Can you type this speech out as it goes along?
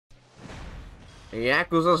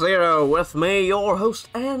Yakuza 0 with me, your host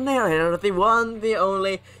and narrator, the one, the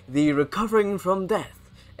only, the recovering from death,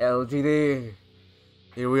 LGD.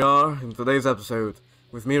 Here we are in today's episode,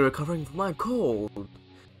 with me recovering from my cold.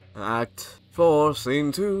 Act 4,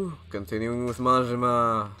 Scene 2, continuing with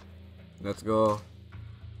Majima. Let's go.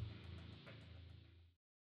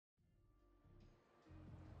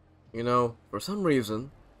 You know, for some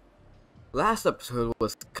reason, last episode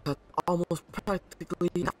was cut almost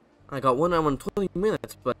practically. I got 1 hour and 20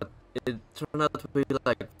 minutes, but it turned out to be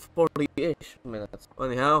like 40-ish minutes.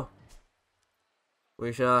 Anyhow,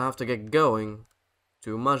 we shall have to get going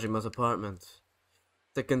to Majima's apartment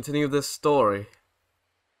to continue this story.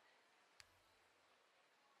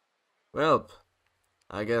 Well,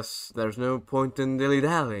 I guess there's no point in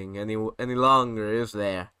dilly-dallying any longer, is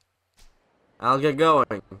there? I'll get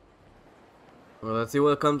going. Well, let's see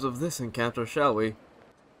what comes of this encounter, shall we?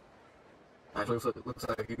 Actually, looks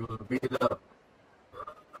like he was beat up.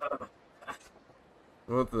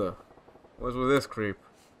 What's with this creep?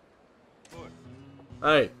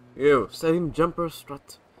 Hey, you, same jumper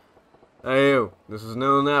strut. Hey, you, this is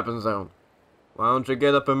no napping zone. Why don't you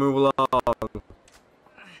get up and move along?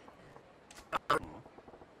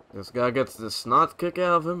 This guy gets the snot kick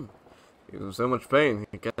out of him. He's in so much pain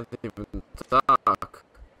he can't even talk.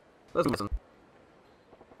 Let's listen.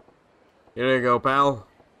 Here you go, pal.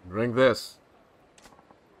 Drink this.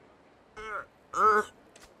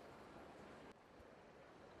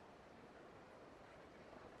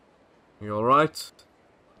 You alright?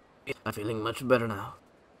 I'm feeling much better now.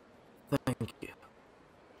 Thank you.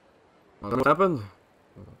 What happened?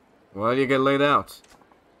 Why did you get laid out?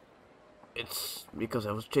 It's because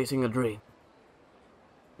I was chasing a dream.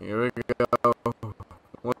 Here we go.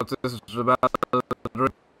 What's this about a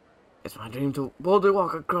dream? It's my dream to boldly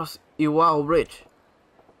walk across Iwao Bridge.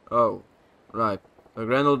 Oh, right. A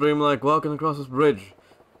grand old dream like walking across this bridge.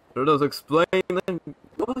 Sure does explain then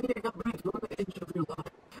walking a bridge on the edge of your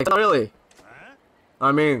life. Not really.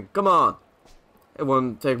 I mean, come on. It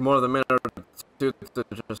wouldn't take more than a minute or two to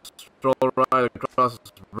just stroll right across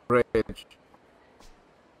this bridge.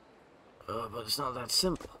 But it's not that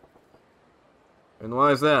simple. And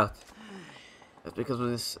why is that? That's because of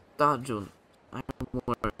this Dajun. I'm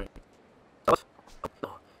worried. What? No,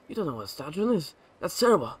 you don't know what Dajun is? That's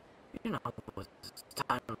terrible. You know what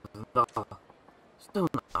time at all. Still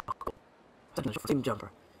not cool. That's a team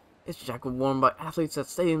jumper. It's a jacket worn by athletes at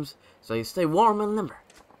stadiums, so you stay warm and limber.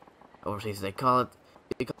 Overseas they call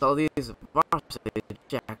these varsity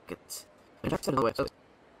jackets.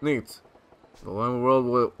 Neat. But one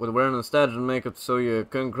world would wearing a stage and make it so you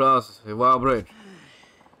couldn't cross a wild bridge.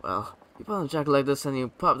 Well, you put on a jacket like this and you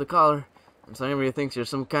pop the collar, and so everybody thinks you're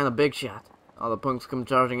some kind of big shot. All the punks come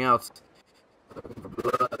charging out. Looking for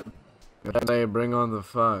blood. And they bring on the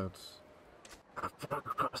fights. I've tried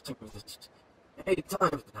crossing this 8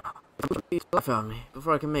 times now. Life on me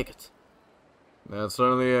before I can make it. That's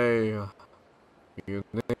certainly a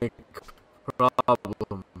unique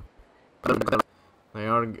problem. They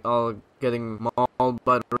are all getting mauled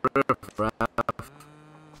by the riffraff.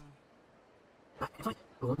 If I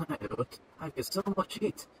go on it, I get so much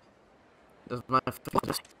heat. Does my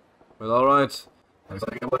face? Well, alright. Looks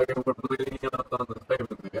like we're bleeding out on the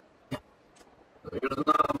pavement again. So here's a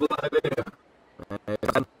novel idea.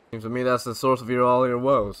 It seems to me that's the source of all your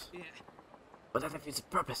woes. Yeah. But that defeats the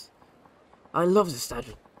purpose. I love this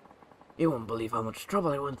statue. You won't believe how much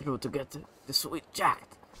trouble I went through to get the sweet jacket.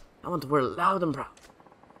 I want to wear it loud and proud.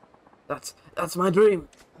 That's my dream.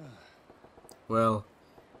 Well,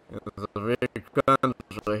 it's a very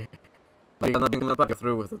country. I'm not going to get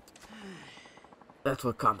through with it. That's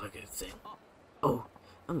what complicates things. Oh,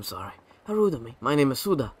 I'm sorry. How rude of me. My name is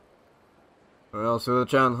Suda. Well,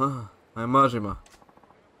 Suda-chan, huh? I'm Majima.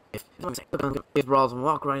 If you don't get these brawls and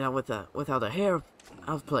walk right out without a hair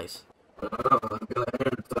out of place. Oh, I've got a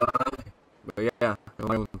hair tie. But yeah,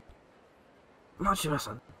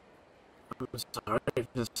 Majima-san. I'm sorry if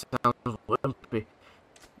this sounds wimpy.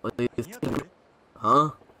 What do you think? Huh?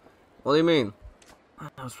 What do you mean? I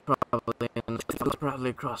was proudly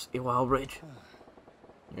across Iwao Bridge.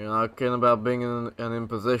 You're not kidding about being in an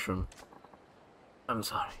imposition. I'm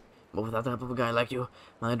sorry, but without the help of a guy like you,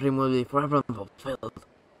 my dream will be forever fulfilled.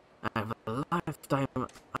 I have a lifetime.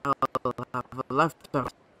 I'll have a lifetime.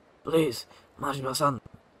 Please, Majima-san.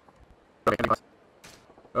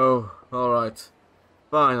 Oh, alright.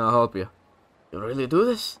 Fine, I'll help you. You really do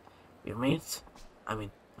this? You mean it? I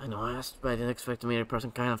mean, I know I asked, but I didn't expect to meet a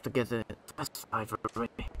person kind enough to get it satisfied for me.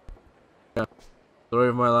 Yeah, story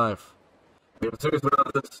of my life. You're serious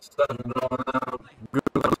about this stuff and drawing out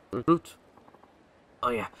good recruit?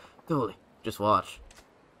 Oh yeah, totally. Just watch.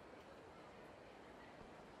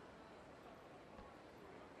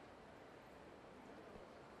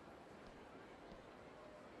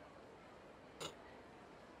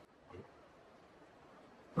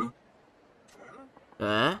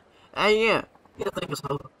 Huh? Hey, yeah. You think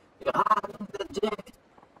so? You're hiding the jacket.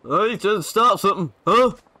 Oh, you should stop something,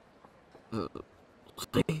 huh?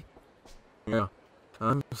 See? Yeah.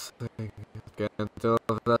 I'm saying, can't tell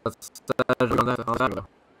if that's statue on that on.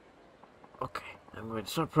 Okay, I'm going to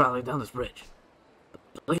start prowling down this bridge.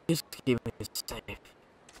 Please keep me safe.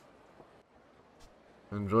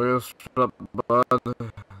 Enjoy your trip, bud.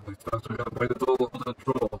 These folks are gonna make it all under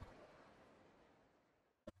control.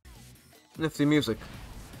 Nifty music.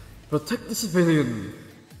 Protect the civilian.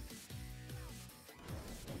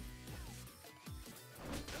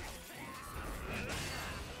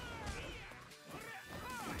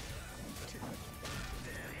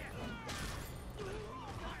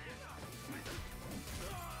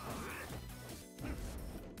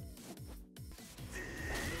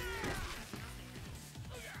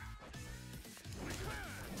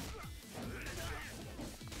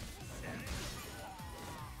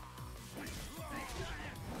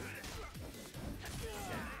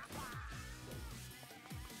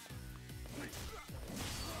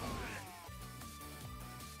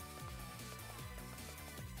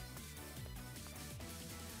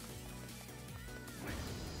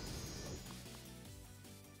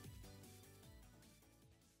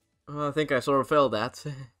 I think I sort of failed that.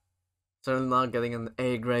 Certainly not getting an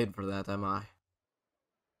A grade for that, am I?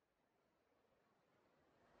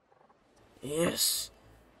 Yes!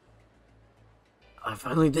 I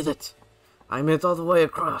finally did it! I made it all the way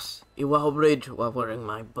across Iwao Bridge while wearing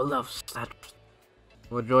my beloved statue.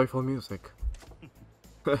 What joyful music.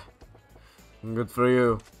 Good for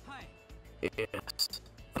you. Yes.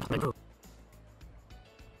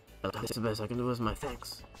 That's the best I can do as my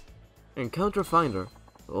thanks. Encounter Finder.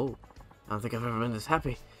 Oh, I don't think I've ever been this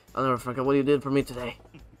happy. I'll never forget what you did for me today.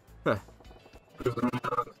 Dude,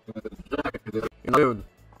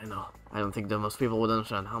 I know. I don't think that most people would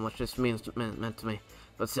understand how much this meant to me.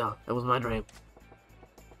 But still, it was my dream.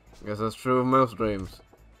 Guess that's true of most dreams.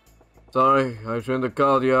 Sorry, I shouldn't have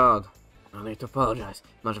called you out. No need to apologize,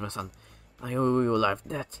 Majima-san. I owe you a life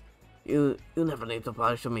debt. You never need to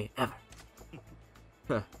apologize to me, ever.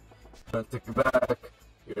 I take it back.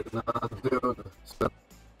 You're not dude.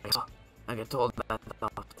 I get told that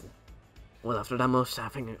often. Well, after that most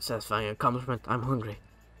satisfying accomplishment, I'm hungry.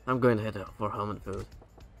 I'm going to head out for home and food.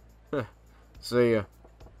 See ya.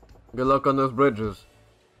 Good luck on those bridges.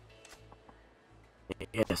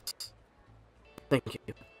 Yes. Thank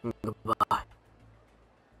you. Goodbye.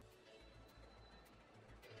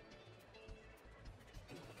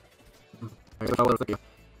 I don't know what to think.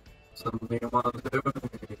 Something you want to do.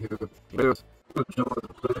 You do. Weird.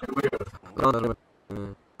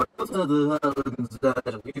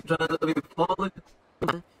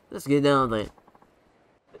 Let's get down there.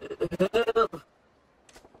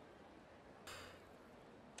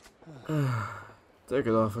 Take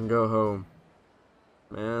it off and go home,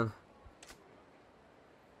 man.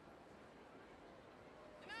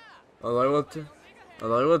 All I want to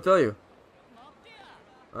tell you,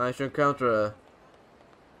 I should encounter a.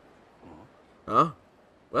 Huh?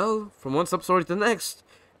 Well, from one sub-story to the next.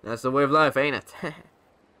 That's the way of life, ain't it?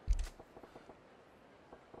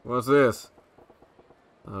 What's this?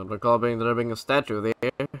 I don't recall there being a statue there.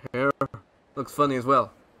 Here. Looks funny as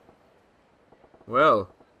well. Well,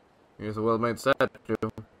 here's a well-made statue.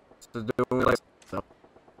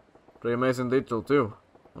 Pretty amazing detail too.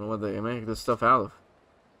 I don't know what they make this stuff out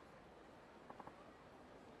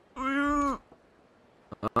of.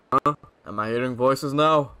 Am I hearing voices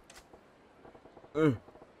now?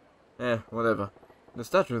 Whatever. The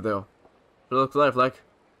statue though, it looks lifelike.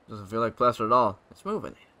 Doesn't feel like plaster at all. It's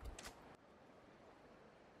moving.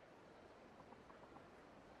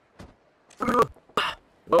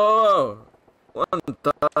 Whoa! One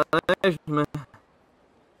touch, man.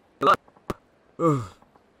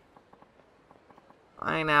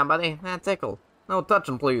 Hey now, buddy. That tickled. No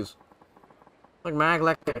touching, please. Look, Mag,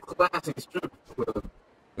 like a classy strip performer.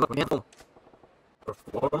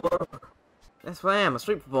 That's what I am, a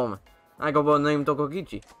street performer. I go by the name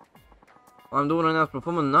Tokogichi. Well, I'm doing right now is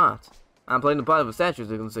performing not. I'm playing the part of a statue,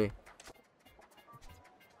 as you can see.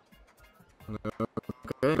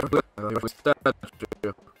 Okay.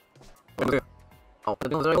 Statue. Oh, it's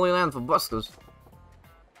the Holy Land for busters.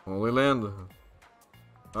 Holy Land.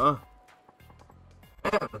 Huh?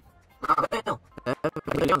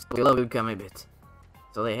 They love you, come a bit.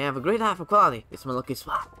 So they have a great eye for quality. It's my lucky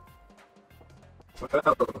spot.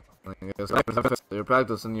 Well, I guess you're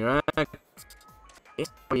practicing your act.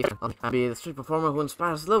 I'll be the street performer who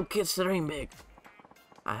inspires little kids to dream big.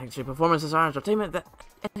 I think street performances are entertainment that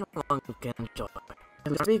anyone can enjoy.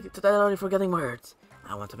 And I speak to forgetting words.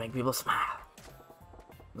 I want to make people smile.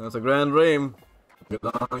 That's a grand dream. Get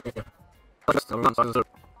on here.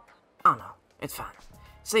 Oh no, it's fine.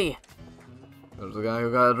 See, there's a guy who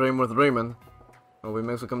got a dream worth dreaming. Hope he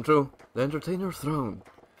makes it come true. The entertainer's throne.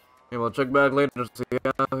 Yeah, we'll check back later to see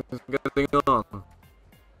how he's getting on.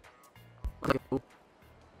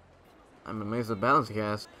 I'm amazed at the balance he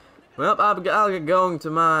has. Well, I'll get going to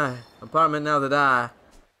my apartment now that I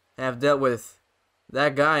have dealt with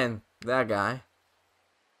that guy and that guy.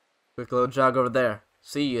 Quick little jog over there.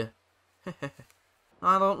 See ya.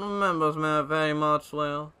 I don't remember this man very much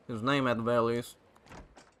well. His name at the very least.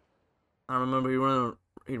 I remember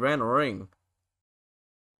he ran a ring.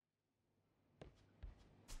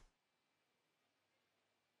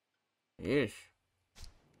 Yeesh.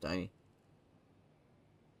 Tiny.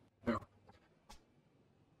 Yeah.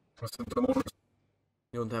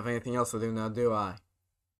 You don't have anything else to do now, do I?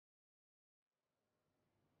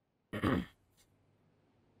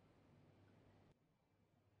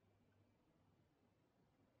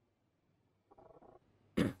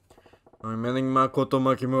 I'm meeting Makoto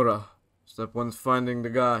Makimura. Step 1's finding the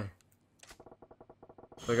guy.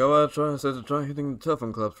 Like I said to try hitting the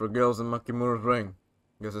telephone clubs for girls in Makimura's ring.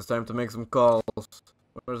 Guess it's time to make some calls.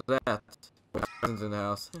 Where's that? In the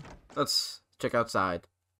house. Let's check outside.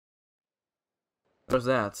 Where's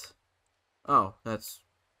that? Oh, that's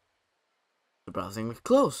surprisingly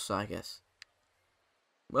close, I guess.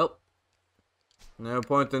 Well, no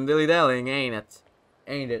point in dilly-dallying, ain't it?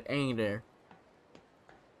 Ain't there?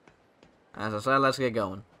 As I said, let's get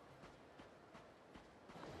going.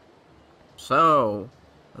 So,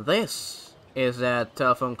 this is that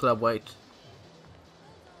telephone club. Wait.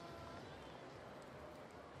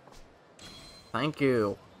 Thank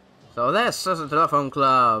you. So this is a telephone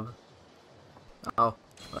club. Oh.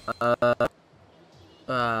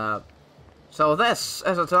 So this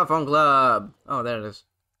is a telephone club. Oh, there it is.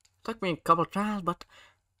 Took me a couple tries, but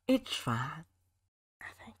it's fine. I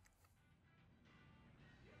think.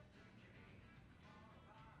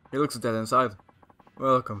 He looks at that inside.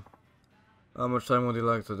 Welcome. How much time would you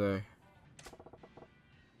like today?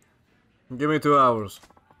 Give me 2 hours.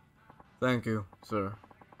 Thank you, sir.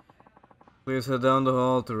 Please head down the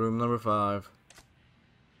hall to room number 5.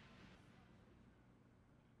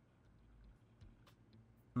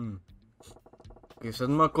 He said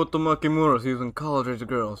Makoto Makimura sees in college-age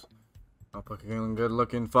girls. Hope I can get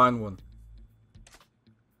lucky and find one.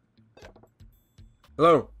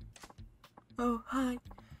 Hello? Oh, hi.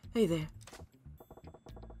 Hey there.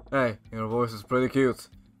 Hey, your voice is pretty cute.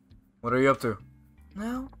 What are you up to?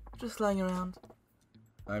 No, just lying around.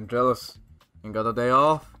 I'm jealous. You got a day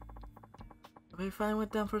off? I finally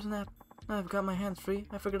went down for a nap. Now I've got my hands free.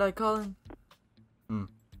 I figured I'd call in.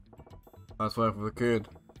 That's why for the kid.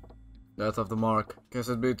 That's off the mark. Guess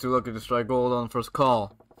it'd be too lucky to strike gold on first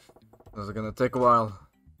call. This is gonna take a while.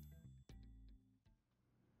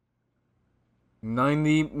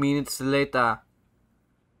 90 minutes later.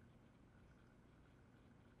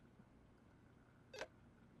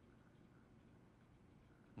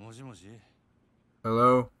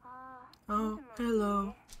 Hello? Oh,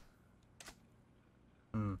 hello.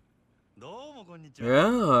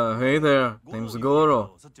 Yeah, hey there. Name's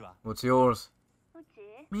Goro. What's yours?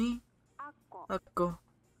 Me? Akko.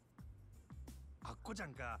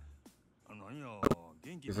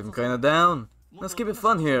 You seem kinda down. Let's keep it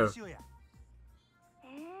fun here.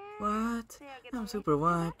 What? I'm super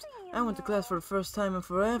wiped. I went to class for the first time in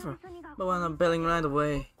forever, but wound up bailing right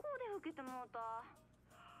away.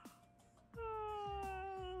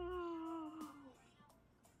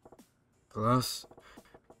 Class?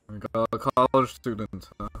 We got a college student,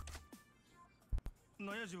 huh?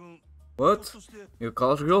 What? You're a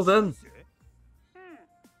college girl then?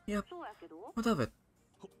 Yep. What of it?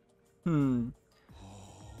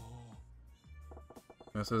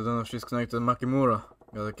 Guess I don't know if she's connected to Makimura.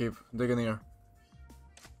 Gotta keep digging here.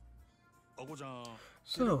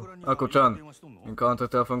 So, Akko-chan, in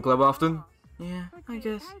contact telephone club often? Yeah, I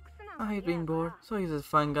guess. I hate being bored, so I usually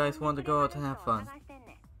find guys who want to go out and have fun.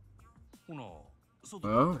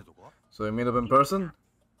 Oh? So you meet up in person?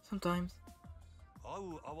 Sometimes.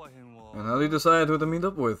 And how do you decide who to meet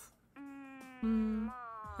up with?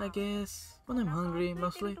 I guess when I'm hungry,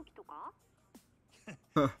 mostly.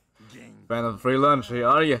 Fan of free lunch, here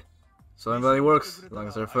are you? So anybody works, as long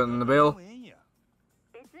as they're footing the bill.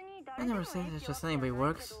 I never say that just anybody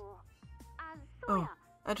works. Oh,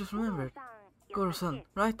 I just remembered. Goro-san,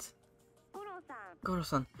 right?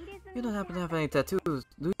 Goro-san, you don't happen to have any tattoos,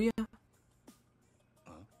 do you?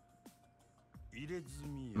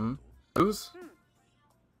 Tattoos?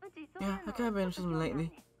 Yeah, I can't be interested in them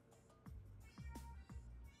lately.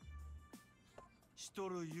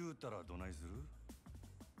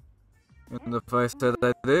 And if I said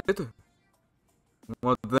I did,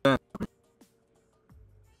 what then?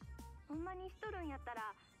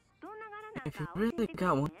 If you really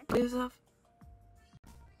got one days off?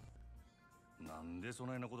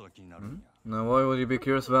 Now why would you be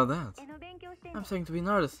curious about that? I'm saying to be an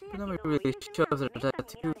artist, but nobody really shows their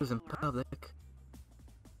tattoos in public.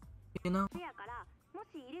 You know?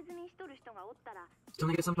 Still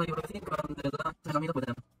need somebody to think about the last time I meet up with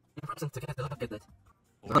them. In person to get the look at it.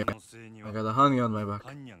 I got a honey on my back.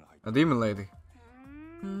 A demon lady.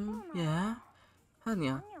 Yeah?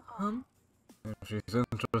 Hanya, huh? She's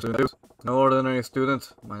interested in no ordinary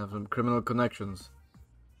student, might have some criminal connections.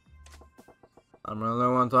 I'm running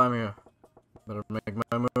low on time here. Better make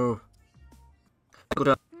my move.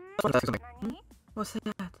 What's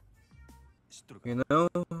that? You know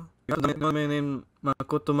my name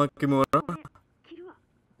Makoto Makimura?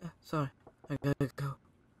 Sorry, I gotta go.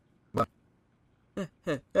 Bye.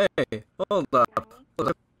 Hey, hold up.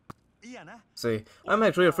 See, I'm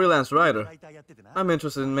actually a freelance writer. I'm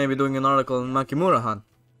interested in maybe doing an article on Makimura-han.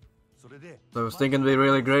 So I was thinking it'd be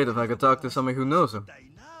really great if I could talk to somebody who knows him.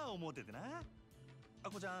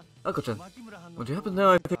 Ako-chan, would you happen to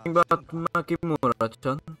know anything about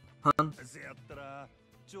Makimura-chan? Han?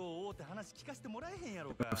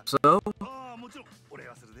 If so, I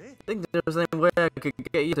think there's any way I could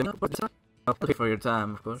get you to know. I'll pay for your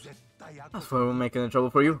time, of course. That's why we're making trouble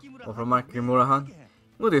for you, or for Makimura-han.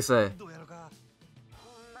 What do you say?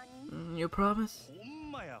 You promise?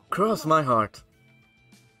 Cross my heart.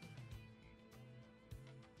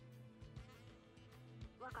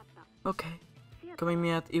 Okay. Come meet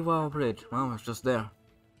me at Iwao Bridge. Well, it's just there.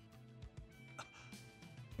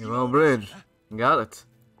 Iwao Bridge. Got it.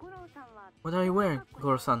 What are you wearing,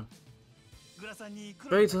 Goro-san?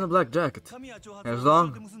 Braids and a black jacket. Hair is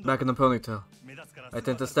long, back in a ponytail. I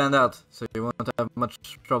tend to stand out, so you won't have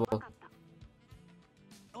much trouble.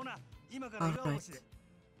 Alright.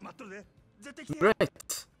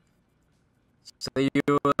 Great! See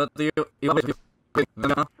you at the...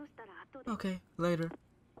 Okay, later.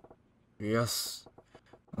 Yes.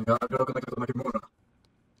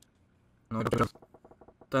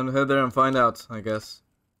 Time to head there and find out, I guess.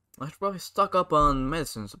 I should probably stock up on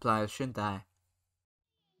medicine supplies, shouldn't I?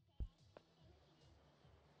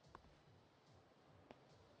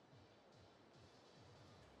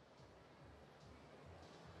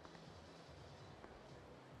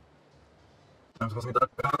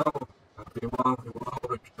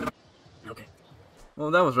 Okay.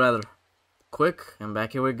 Well, that was rather quick, and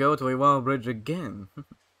back here we go to Iwao Bridge again.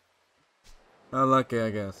 How lucky, I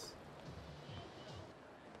guess.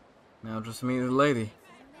 Now just meet the lady,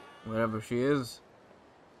 wherever she is.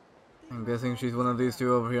 I'm guessing she's one of these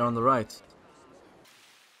two over here on the right.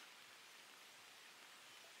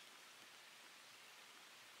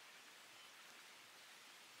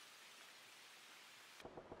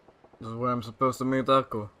 This is where I'm supposed to meet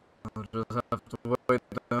Ako. I'll just have to wait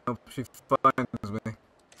and hope she finds me.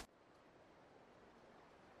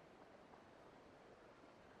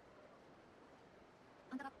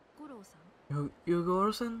 You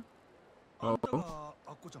Goro-san? Oh.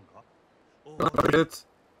 It.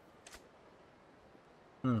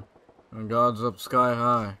 And God's up sky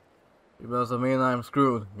high. You must mean I'm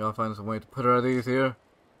screwed. Gotta find some way to put her at ease here.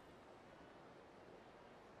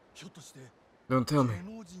 Don't tell me.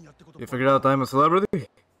 You figured out I'm a celebrity?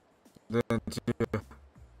 Didn't you?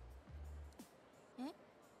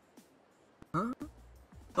 Huh?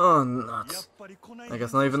 Oh, nuts. I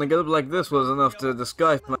guess not even a getup like this was enough to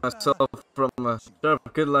disguise myself from a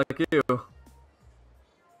sharp kid like you.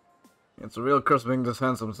 It's a real curse being this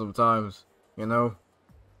handsome sometimes, you know?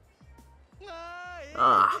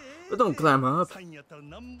 Ah, but don't climb up.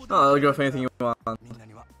 I'll autograph anything you want.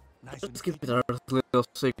 Just keep it our little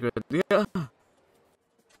secret, yeah?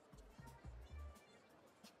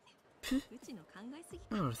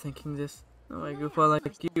 I was thinking this. No, I goof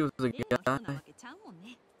like you was a guy.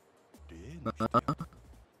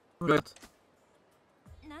 Good.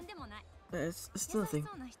 It's nothing.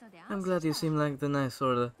 I'm glad you seem like the nice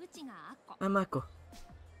sorta. I'm Mako.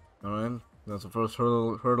 Alright, that's the first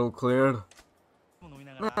hurdle cleared.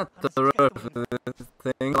 Not the rest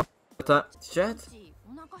thing. Chat?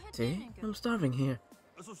 See? I'm starving here.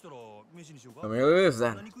 I mean, it is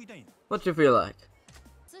then. What you feel like?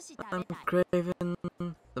 I'm craving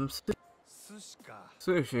some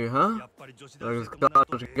sushi, huh? There's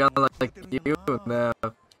a guy like you and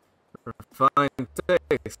refined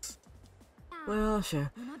taste. Well,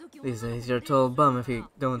 sure. These days you're a total bum if you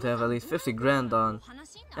don't have at least 50 grand on.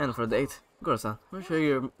 And for a date. Goro-san, we're sure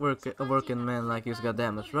you're a working man like you's got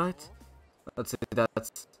damage, right? Let's see,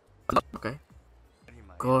 that's... Okay.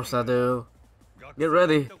 course I do. Get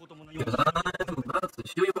ready. Because I'm about to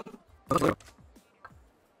show you.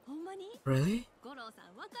 Really?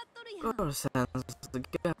 Goro-san's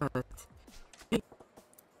got it.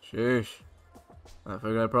 Sheesh. I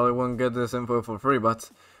figured I probably wouldn't get this info for free,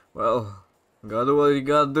 but, well, gotta do what you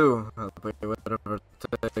gotta do. I'll pay whatever it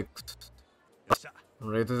takes.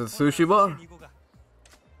 Ready to the sushi bar?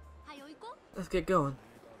 Let's get going.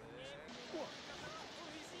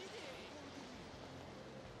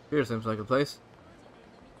 Here seems like a place.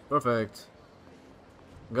 Perfect.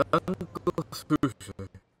 Ganko sushi.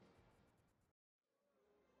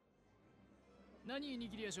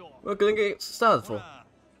 What can I get started for?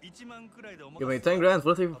 Give me 10 grand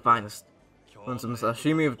worth of your finest. Want some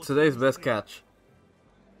sashimi of today's best catch.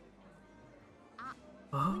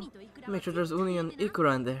 Oh, make sure there's uni and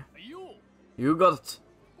ikura in there. You got it.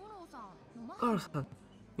 Goro-san,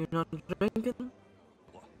 you're not drinking?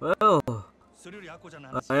 Well,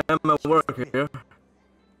 I am at work here.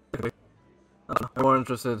 I'm more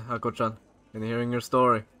interested, Hako-chan, in hearing your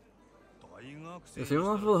story. You seem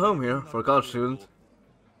awful at home here for a college student.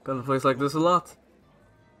 Got a place like this a lot.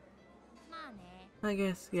 I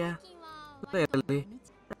guess, yeah. Lately,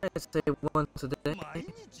 I'd say once a day.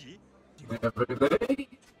 Every day?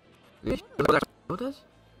 What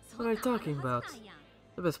are you talking about?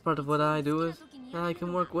 The best part of what I do is that I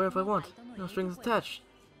can work wherever I want. No strings attached.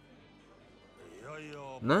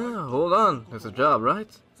 Nah, hold on. It's a job, right?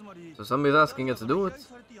 So somebody's asking you to do it.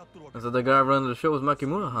 I said the guy running the show was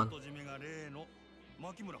Makimura-han.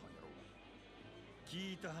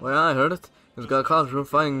 Well, I heard it. He's got a college room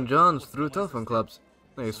finding Johns through telephone clubs.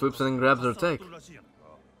 He swoops in and grabs their take.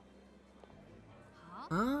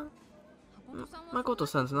 Huh?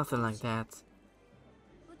 Makoto-san's nothing like that.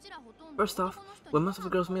 First off, when most of the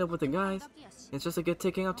girls meet up with the guys, it's just to get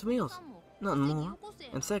taken out to meals. Nothing more.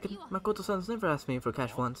 And second, Makoto-san's never asked me for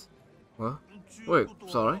cash once. What? Wait,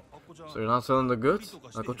 sorry? So you're not selling the goods,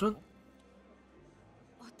 Mako-chan?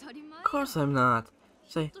 Of course I'm not.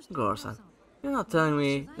 Say, Goro-san, you're not telling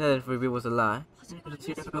me that every bit was a lie. You're just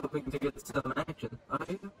here hoping to get some action, are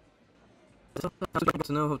you? Sometimes I get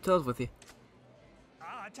to know hotels with you.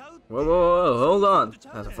 Whoa, hold on.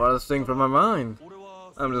 That's the farthest thing from my mind.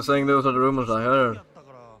 I'm just saying those are the rumors I heard.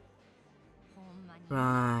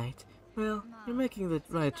 Right. Well, you're making the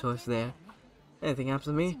right choice there. Anything happens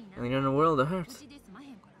to me, and you're in a world of hurt.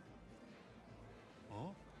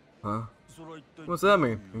 Huh? What's that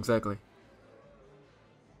mean, exactly?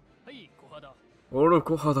 Oro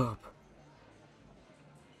Kohada.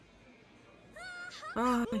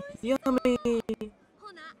 Ah, yummy!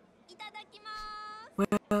 Well,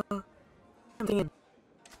 I'm thinking.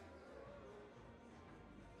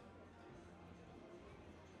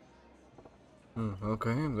 Okay,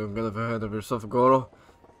 don't get ahead of yourself, Goro.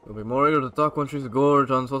 You'll be more eager to talk when she's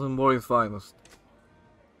gorged on Sotenbori's finest.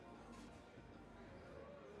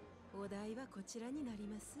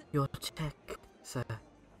 Your check, sir.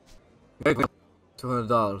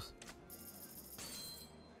 $200.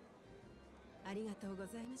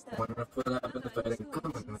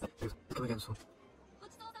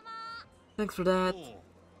 Thanks for that.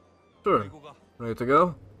 Sure. Ready to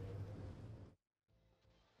go?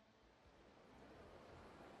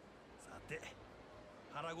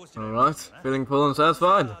 Alright, feeling full and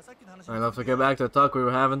satisfied. I'll have to get back to the talk we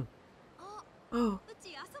were having. Oh,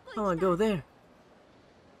 I want to go there.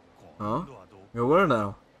 Huh? Go where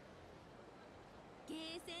now?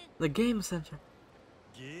 The game center.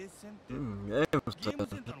 Game center.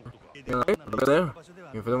 Over there.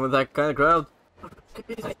 You fit in with that kind of crowd?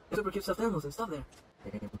 Super cute stuffed animals and stuff there.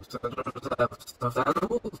 Stuffed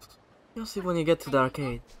animals? You'll see when you get to the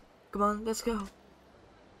arcade. Come on, let's go.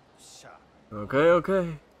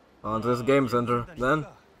 Okay. On to this game center, then.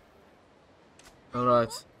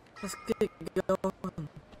 Alright. Let's get going.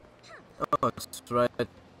 Oh, it's right.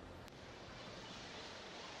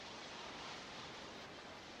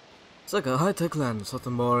 It's like a high-tech land,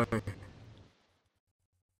 Sotenbori.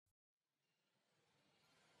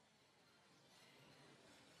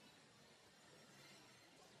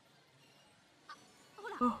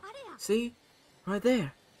 Oh, see? Right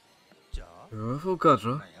there. Beautiful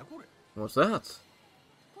culture. What's that?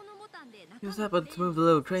 Use that button to move the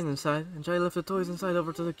little crane inside and try to lift the toys inside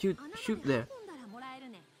over to the cute chute there.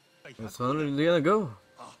 It's 100 yen go.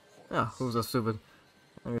 Yeah, who's so stupid?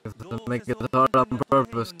 I guess to make it hard on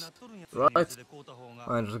purpose. Right?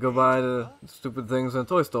 I just go buy the stupid things in a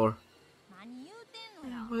toy store.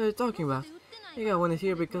 What are you talking about? You got one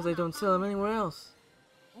here because they don't sell them anywhere else.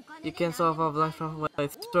 You can't solve off life by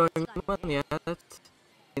throwing money at it.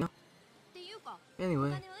 You know?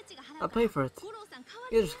 Anyway, I'll pay for it.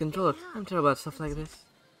 You just control it. I'm terrible about stuff like this.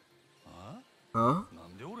 Huh?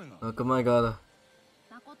 Look, oh my god.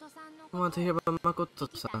 I want to hear about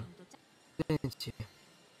Makoto-san, didn't you?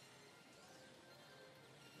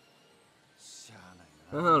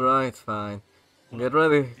 Alright, fine. Get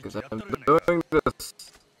ready, because I'm doing this.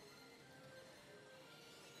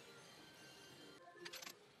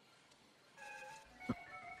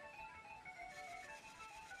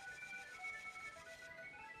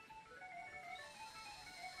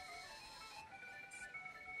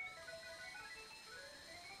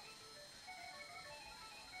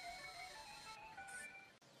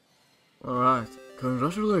 Alright,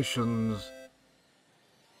 congratulations.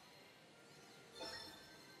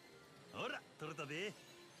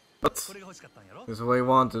 But this is what you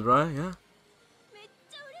wanted, right? Yeah?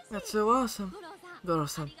 That's so awesome.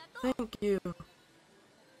 Goro-san, thank you.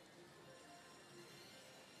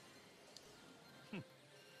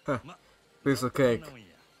 Huh, piece of cake.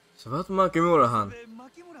 So about Makimura-han.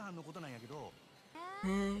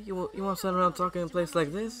 You want to sit around talking in a place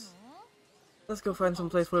like this? Let's go find some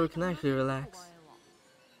place where we can actually relax.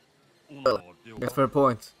 Well, that's fair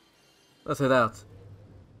point. Let's head out.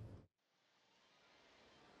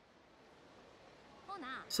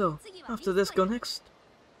 So, after this, go next?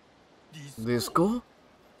 Disco?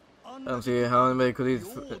 I don't see how anybody could eat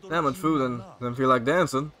that much food and then feel like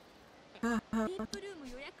dancing.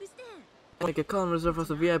 Make a call and reserve us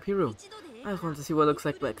a VIP room. I just want to see what it looks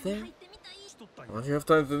like back there. Well, you have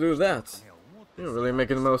time to do that. You're really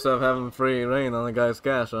making the most of having free reign on the guy's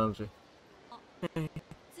cash, aren't you?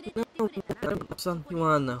 No, son, you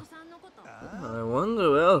wanna know? I wonder,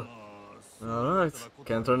 well. Alright,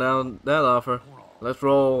 can't turn down that offer. Let's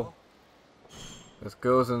roll. This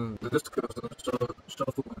goes in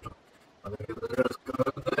shuffle control.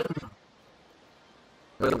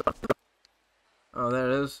 Oh,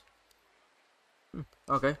 there it is.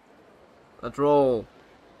 Okay. Let's roll.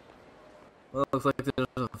 Well, looks like there's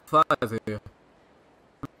a fight here.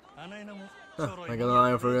 Huh, I got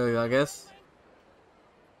an eye for you, I guess.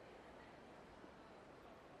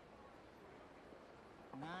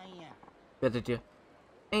 Get it, you.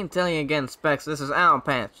 Ain't telling you again, Specs. This is our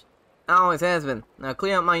patch. Always has been. Now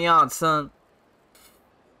clear up my yard, son.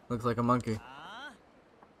 Looks like a monkey.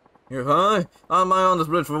 You're high? I'm been on this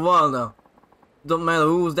bridge for a while now. Don't matter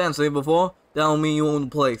who was dancing here before, that don't mean you own the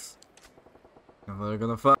place. If they're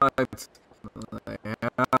gonna fight, they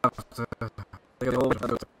have to take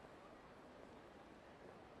over.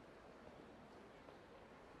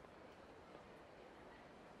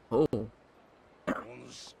 Oh.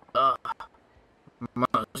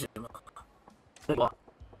 Majima. What?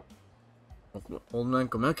 Old man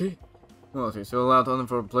Komeki? Well, if you're still allowed hunting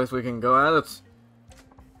for a place we can go at it.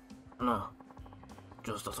 No.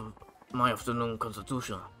 Just as my afternoon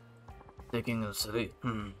constitution. Taking the city.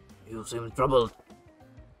 You seem troubled.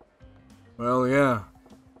 Well, yeah.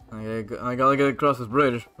 I gotta get across this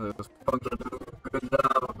bridge. This puncher do a good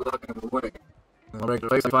job of blocking the way. Break the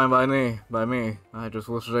place fine by me. I just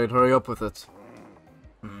wish they'd hurry up with it.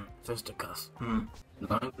 Fisticuffs.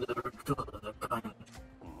 Not the kind.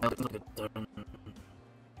 I think it turn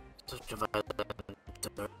such a violent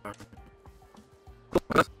turn.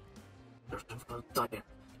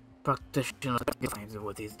 Practitioners finds it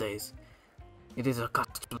with these days. It is a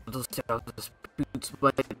custom to settle disputes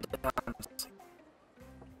by dancing.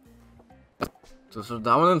 So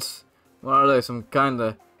dominance? What are they? Some kind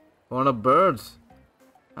of one of birds?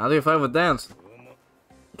 How do you fight with dance?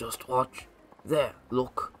 Just watch. There,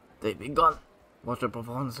 look. They've begun. Watch their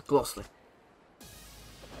performance closely.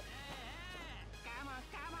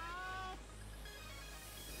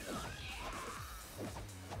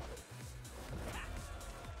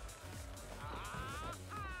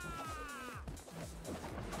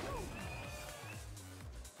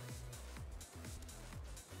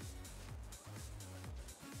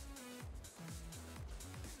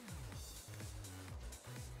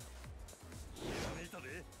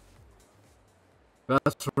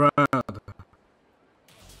 That's rad.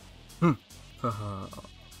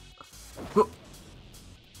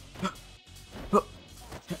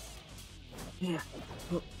 Yeah.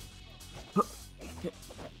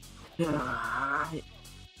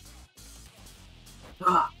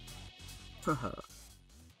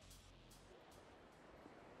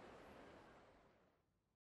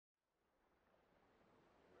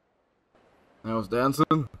 I was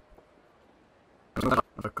dancing. I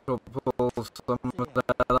could pull some of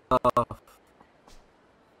that off.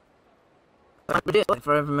 It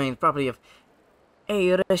forever remains property of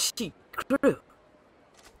Arashi crew.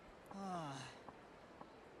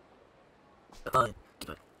 Keep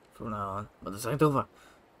it from now on, but this ain't over.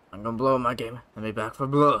 I'm gonna blow up my game and be back for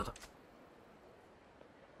blood.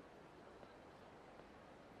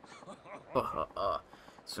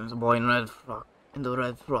 Seems the boy in the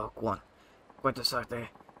red frock won. Quite a sight there.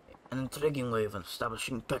 An intriguing way of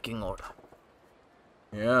establishing pecking order.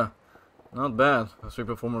 Yeah, not bad, as 3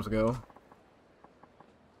 performers go.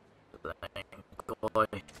 Goro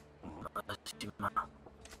Majima.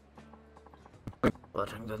 But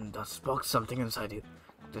that sparked something inside you,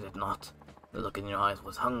 did it not? The look in your eyes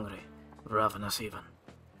was hungry, ravenous even.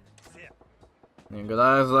 You got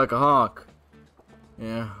eyes like a hawk.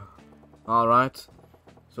 Yeah, alright.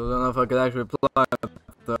 So I don't know if I could actually reply,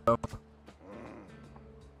 though.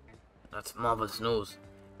 That's marvelous news.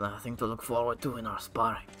 Nothing to look forward to in our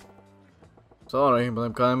sparring. Sorry, but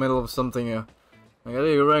I'm kinda middle of something here. I got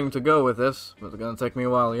you ready to go with this, but it's gonna take me a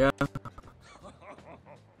while, yeah?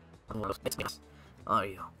 Are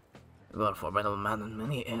you? You are a formidable man in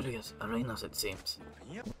many arenas it seems.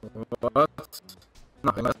 What?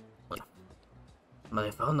 Nothing less. But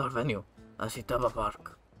I found our venue, Ashitaba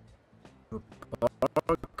Park.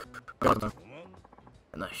 Park?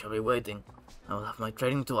 And I shall be waiting. I will have my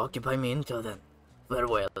training to occupy me until then.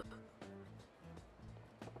 Farewell.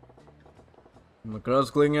 The crowd's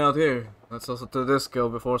cleaning out here. Let's also to the disco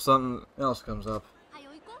before something else comes up.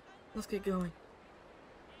 Let's get going.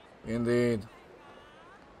 Indeed.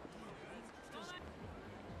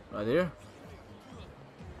 Right here.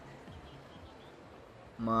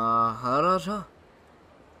 Maharaja?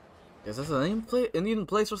 Is this an Indian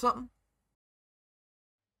place or something?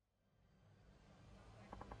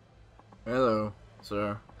 Hello,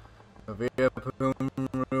 sir. The VIP room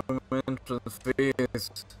entrance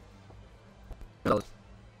fees.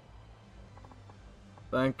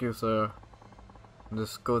 Thank you, sir.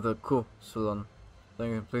 Let's go to the cool salon.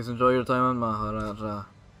 Thank you. Please enjoy your time at Maharaja.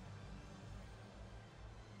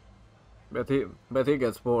 Bet he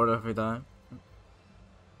gets bored every time.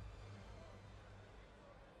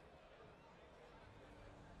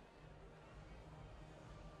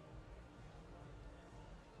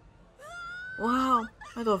 Wow,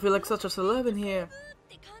 I don't feel like such a celeb in here.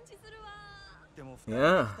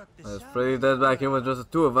 Yeah, it's pretty dead back here with just the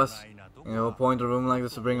 2 of us. You know, point a room like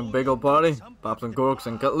this to bring a big old party, pop some corks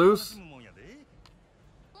and cut loose.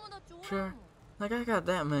 Sure, like I got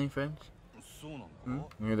that many friends.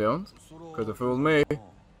 You don't? Could've fooled me.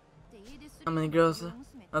 How many girls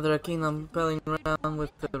are there keen on belling around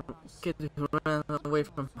with the kid who ran away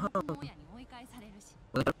from home?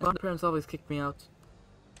 Well, my parents always kicked me out.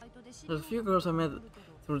 There's a few girls I met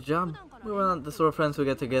through the job. We were not the sort of friends who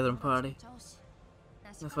get together and party.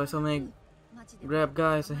 That's why so many grab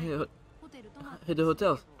guys and hit the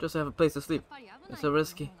hotels just to have a place to sleep. It's so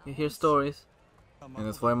risky. You hear stories. And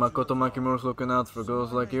that's why Makoto Makimura's looking out for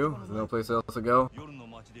girls like you. There's no place else to go.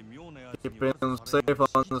 Keeping them safe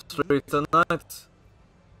on the streets at night.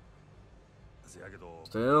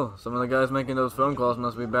 Still, some of the guys making those phone calls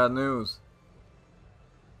must be bad news.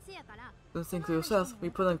 Just think to yourself, we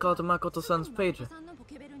put in call to Makoto-san's pager.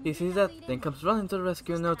 He sees that, then comes running to the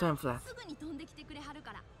rescue in no time flat.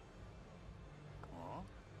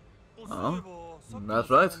 Oh, that's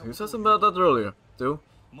right. You said something about that earlier, too.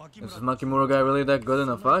 Is this Makimura guy really that good in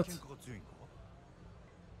a fight?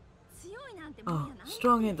 Oh,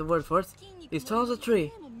 strong ain't the word for it. He's tall as a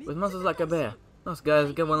tree, with muscles like a bear. Those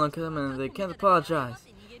guys get one look at him and they can't apologize.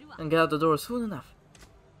 And get out the door soon enough.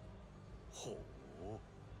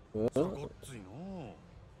 Oh.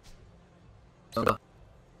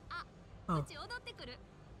 Oh.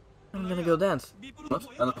 I'm gonna go dance. What?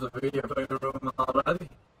 Another video playing the room already?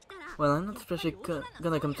 Well, I'm not especially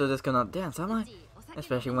gonna come to this not dance, am I?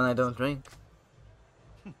 Especially when I don't drink.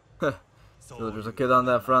 So there's a kid on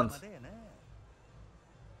that front.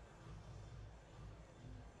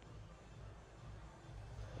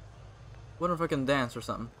 Wonder if I can dance or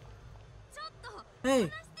something.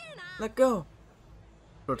 Hey! Let go!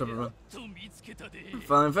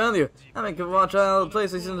 Finally found you! I make you watch all the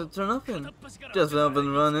places you turn up in. Just up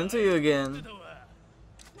and run into you again.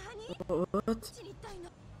 What?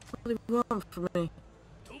 What do you want from me?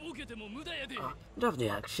 Oh, drop the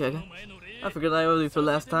axe, Sugar. I figured I owed you for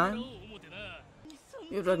last time.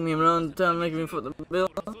 You dragged me around town making me foot the bill.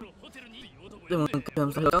 Then when it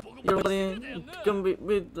comes to help, you're really gonna be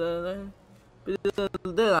the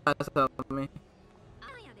dead eyes of me.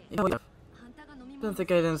 Don't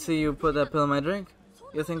think I didn't see you put that pill in my drink.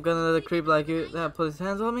 You think gonna let a creep like you that put his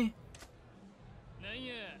hands on me?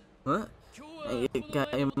 What?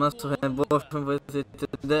 You must have had a boyfriend with you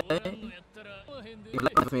today. You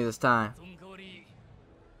like with me this time.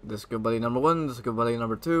 This is good buddy number 1, this is good buddy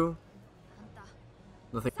number 2.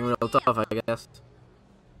 Nothing real tough, I guess.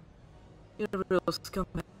 You're a real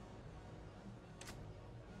scumbag.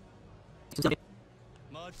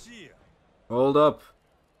 Hold up.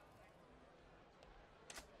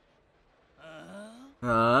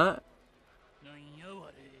 Alright.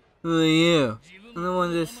 Who are you? I don't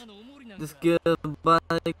want this good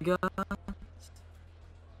bodyguard.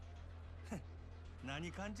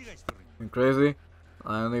 You crazy?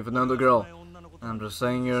 I don't even know the girl. I'm just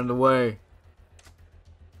saying you're in the way.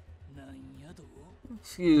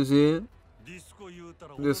 Excuse you.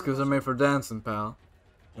 Discos are made for dancing, pal.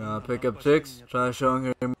 You wanna pick up chicks? Try showing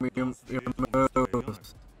her your moves.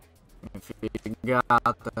 If you got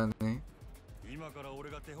any.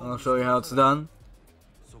 I'll show you how it's done.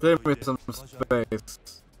 Give me some space.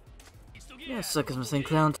 Yeah, suckers missing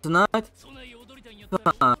clown tonight.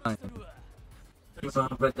 Fine. You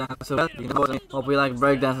wanna break dance so bad? You know what? Hope we like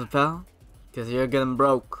breakdancing, pal. Cause you're getting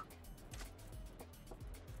broke.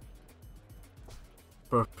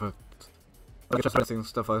 Perfect. I'm just pressing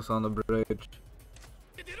stuff I saw on the bridge.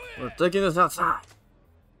 We're taking this outside.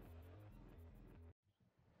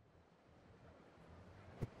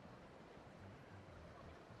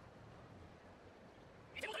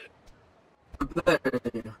 There.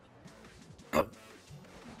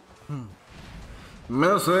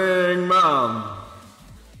 Missing man.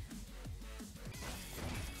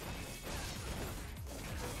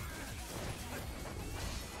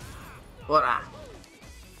 What?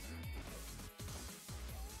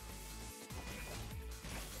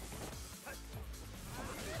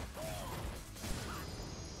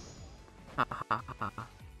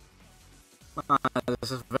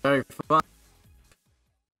 This is very fun.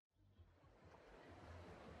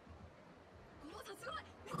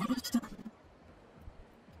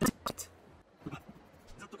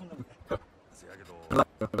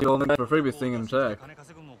 The only for freebies thing in check. I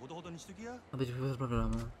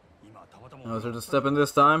was here to step in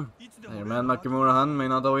this time. And your man Makimura-han may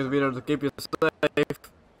not always be there to keep you safe.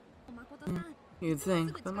 You'd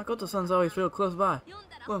think, but Makoto-san's always real close by.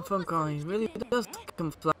 One phone call, he really does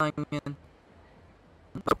come flying in.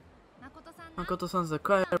 Makoto-san's the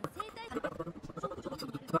crier.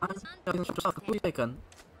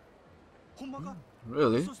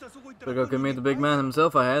 Really? Figured I could meet the big man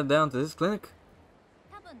himself. I head down to his clinic.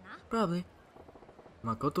 Probably.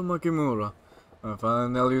 Makoto Makimura. I'll finally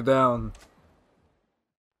nail you down.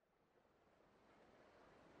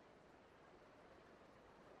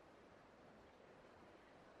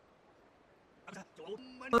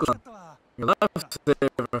 Your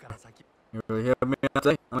lifesaver. You really hear me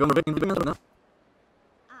say? I'm gonna bring you now.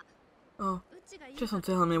 Oh, just don't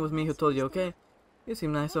tell him it was me who told you, okay? You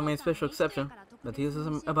seem nice, so I made a special exception. But here's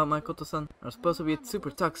about Makoto-san are supposed to be super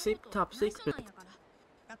top secret.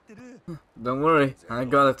 Don't worry, I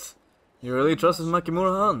got it. You really trust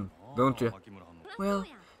Makimura-han, don't you? Well,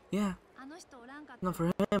 yeah. Not for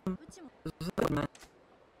him.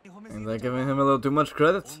 Ain't I giving him a little too much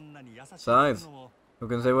credit? Besides, who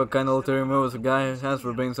can say what kind of ulterior motives a guy has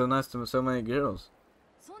for being so nice to so many girls?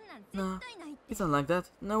 Nah, he's not like that.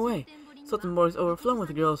 No way. Sotenbori is overflowing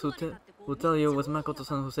with girls who tell you it was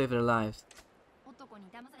Makoto-san who saved their lives.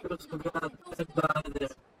 Girls who got hit by their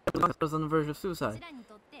was on the verge of suicide.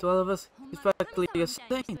 To all of us, he's practically a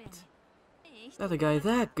saint. That a guy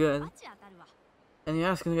that good. And you're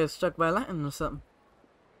asking to get struck by lightning or something.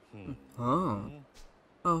 Oh.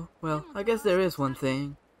 Oh, well, I guess there is one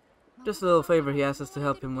thing. Just a little favor he asked us to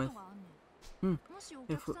help him with.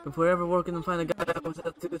 If we're ever working to find a guy with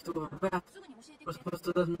a tattoo of a bat, we're supposed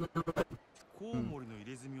to let him know.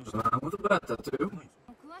 With a bat tattoo?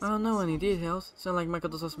 I don't know any details. Sounds like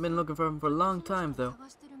Makoto-san's been looking for him for a long time, though.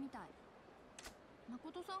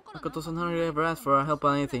 Makoto-san hardly ever asked for our help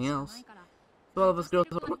on anything else. So all of us girls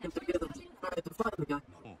are working together to find the guy.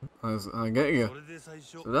 I get you.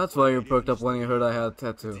 So that's why you perked up when you heard I had a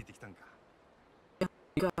tattoo. Yeah,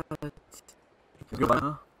 you got it. Goodbye,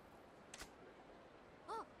 huh?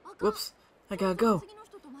 Whoops, I gotta go.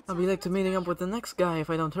 I'll be late to meeting up with the next guy if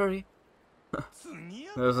I don't hurry.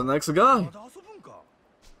 There's the next guy.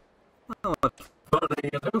 How much fun are you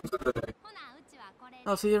doing today?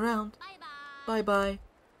 I'll see you around. Bye bye.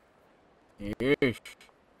 Yeesh.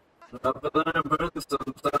 Drop it there, burn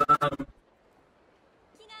sometime.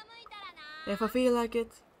 If I feel like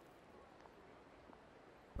it.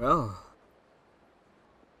 Well,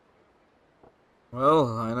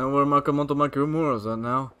 I know where Makoto Makimura's at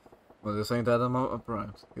now. But this ain't that amount of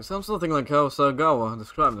primes. He sounds something like how Sagawa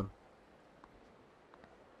described him.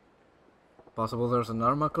 Possible there's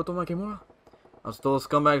another Makoto Makimura? I was told a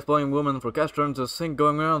scumbag exploiting women for cash turned to a sink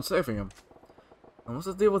going around saving him. And what's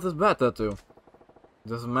the deal with his bat tattoo?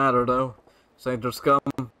 Doesn't matter though. Saint or scum.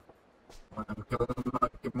 I'm killing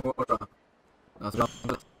Makimura. That's wrong.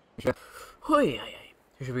 Hoi!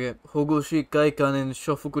 You should be at Hogoshi Kaikan in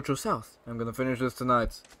Shofukucho South. I'm gonna finish this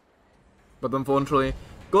tonight. But unfortunately,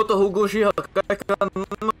 Go to Hugushi Hakaikan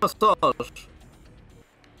massage.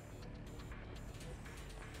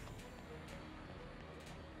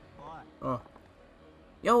 Oh.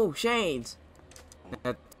 Yo, Shades!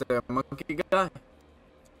 That monkey guy?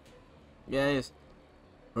 Yes.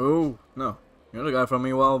 Oh, no. You're the guy from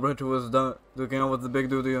me while Bridget was looking out with the big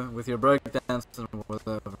dude with your breakdance and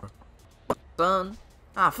whatever. Son,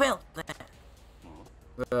 I felt that.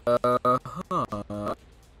 The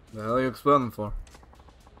hell are you exploding for?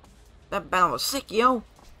 That battle was sick, yo!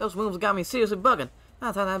 Those moves got me seriously bugging.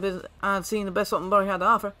 I thought I'd seen the best Sotenbori had to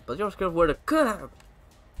offer, but your skills were the cut.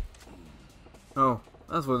 Oh,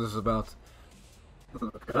 that's what this is about.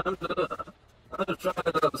 I'm just trying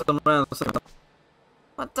to some random thing.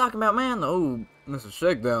 What talking about, man? Oh, Mr.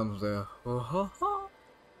 Shakedown's there.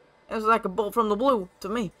 It's like a bolt from the blue to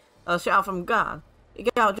me. A shout from God. You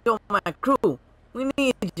gotta join my crew. We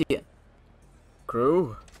need you.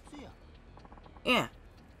 Crew? Yeah.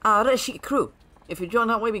 Reshi crew. If you join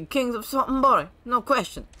that, we be kings of Sotenbori. No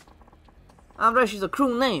question. Reshi's the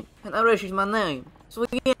crew name, and Reshi's my name. So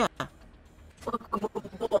yeah.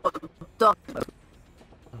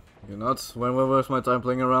 You're nuts? When will I waste my time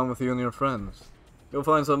playing around with you and your friends? Go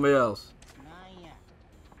find somebody else.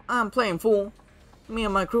 I'm playing, fool. Me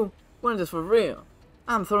and my crew, we're in this for real.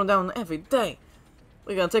 I'm throwing down every day.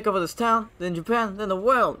 We're gonna take over this town, then Japan, then the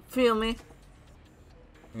world. Feel me?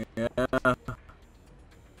 Yeah.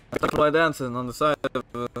 That's why dancing on the side of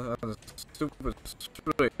the stupid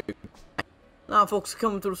street. Now folks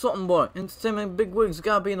coming through Sotenbori. Entertainment big wigs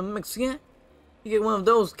gotta be in the mix, yeah? You get one of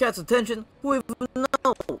those cats' attention, who even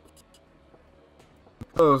knows?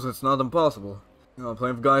 Suppose it's not impossible. You know,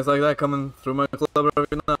 playing for guys like that coming through my club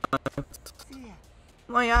every night.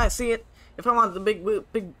 Well, yeah, I see it. If I want the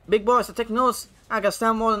big boys to take notice, I gotta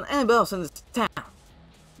stand more than anybody else in this town.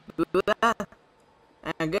 Do that,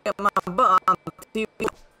 and get my butt on TV.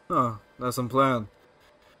 Oh, that's some plan.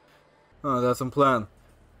 Oh, that's some plan.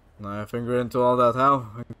 Now I finger into all that how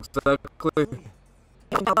exactly.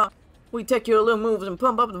 We take your little moves and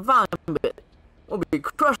pump up the volume a bit. We'll be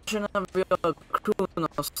crushing every other crew in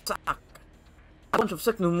Osaka. A bunch of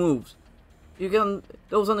sick new moves. You get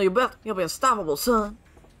those under your belt, you'll be unstoppable, son.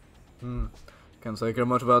 Can't say I care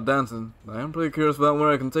much about dancing. I am pretty curious about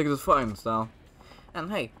where I can take this fighting style.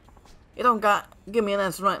 And hey, you don't give me an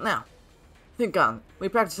answer right now. Think on it. We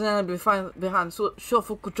practice an behind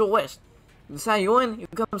Shofukucho West. Decide you win, you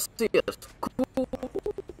come see us. Cool.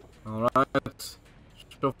 Alright.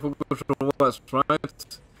 Shofukucho West,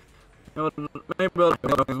 right? You know, maybe I'll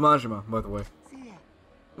Goro Majima, by the way.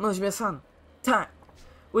 Majima-san, time.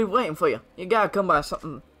 We're waiting for you. You gotta come by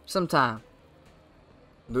sometime.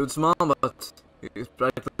 Dude's small, but he's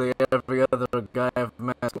practically every other guy I've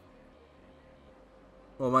met.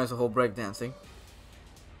 Well, mine's the whole breakdancing.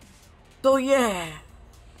 So yeah,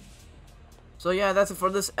 that's it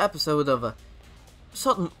for this episode of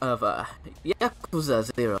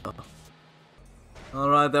Yakuza 0.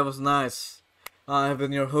 Alright, that was nice. I've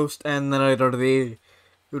been your host and narrator, the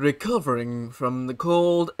recovering from the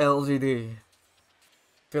cold LGD.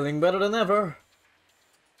 Feeling better than ever.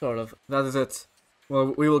 Sort of. That is it.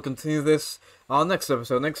 Well, we will continue this on next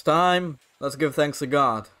episode. Next time, let's give thanks to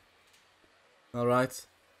God. Alright.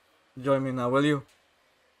 Join me now, will you?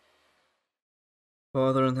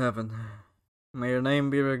 Father in heaven, may your name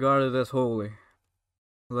be regarded as holy.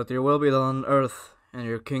 Let your will be done on earth, and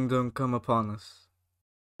your kingdom come upon us.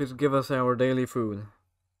 Please give us our daily food,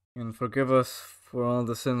 and forgive us for all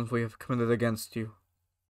the sins we have committed against you.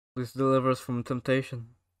 Please deliver us from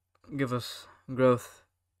temptation. Give us growth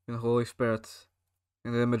in the Holy Spirit,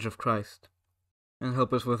 in the image of Christ, and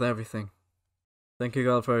help us with everything. Thank you,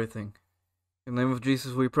 God, for everything. In the name of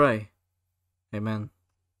Jesus we pray. Amen.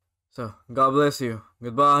 So, God bless you,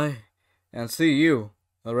 goodbye, and see you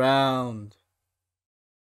around.